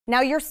Now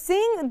you're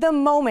seeing the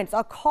moments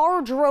a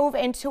car drove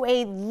into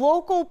a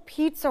local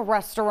pizza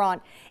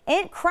restaurant,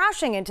 it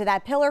crashing into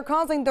that pillar,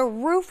 causing the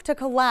roof to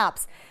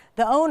collapse.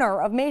 The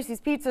owner of Macy's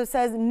Pizza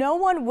says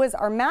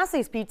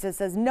Massey's Pizza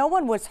says no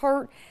one was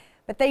hurt,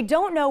 but they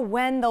don't know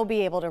when they'll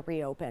be able to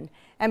reopen.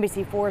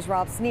 NBC4's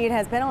Rob Sneed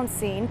has been on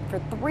scene for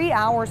 3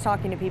 hours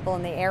talking to people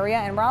in the area,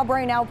 and Rob,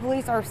 right now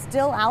police are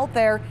still out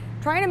there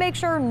trying to make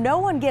sure no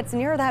one gets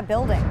near that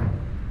building.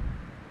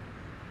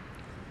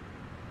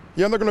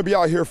 Yeah, they're going to be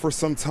out here for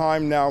some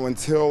time now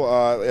until,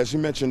 as you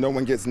mentioned, no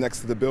one gets next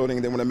to the building.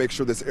 They want to make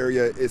sure this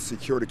area is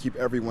secure to keep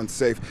everyone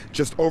safe.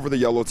 Just over the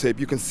yellow tape,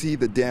 you can see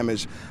the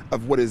damage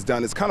of what is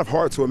done. It's kind of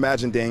hard to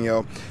imagine,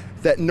 Danielle,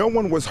 that no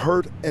one was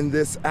hurt in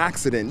this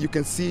accident. You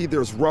can see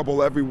there's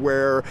rubble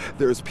everywhere.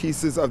 There's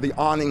pieces of the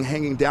awning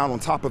hanging down on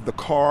top of the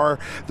car.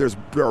 There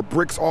are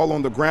bricks all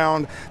on the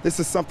ground. This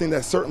is something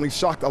that certainly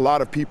shocked a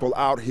lot of people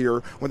out here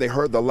when they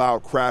heard the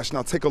loud crash.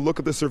 Now take a look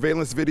at the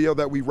surveillance video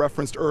that we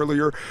referenced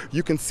earlier.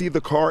 You can see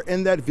the car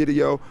in that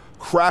video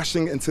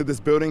crashing into this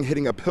building,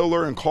 hitting a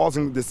pillar and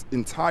causing this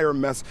entire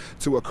mess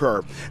to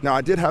occur. Now,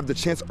 I did have the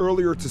chance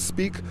earlier to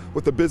speak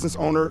with the business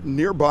owner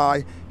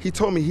nearby. He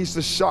told me he's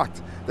just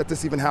shocked that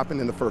this even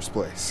happened in the first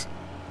place.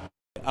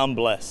 I'm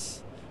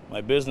blessed.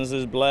 My business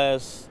is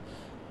blessed.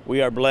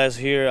 We are blessed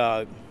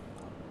here.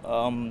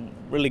 I'm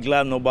really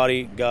glad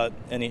nobody got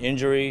any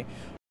injury.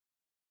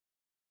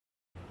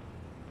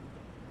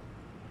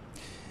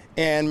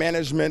 And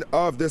management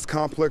of this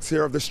complex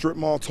here of the strip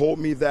mall told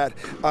me that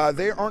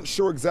they aren't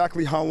sure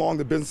exactly how long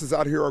the businesses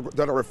out here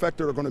that are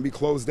affected are going to be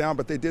closed down,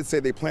 but they did say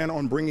they plan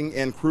on bringing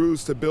in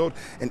crews to build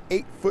an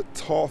 8-foot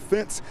tall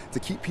fence to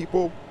keep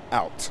people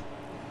out.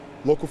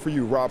 Local for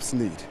you, Rob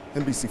Sneed,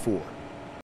 NBC4.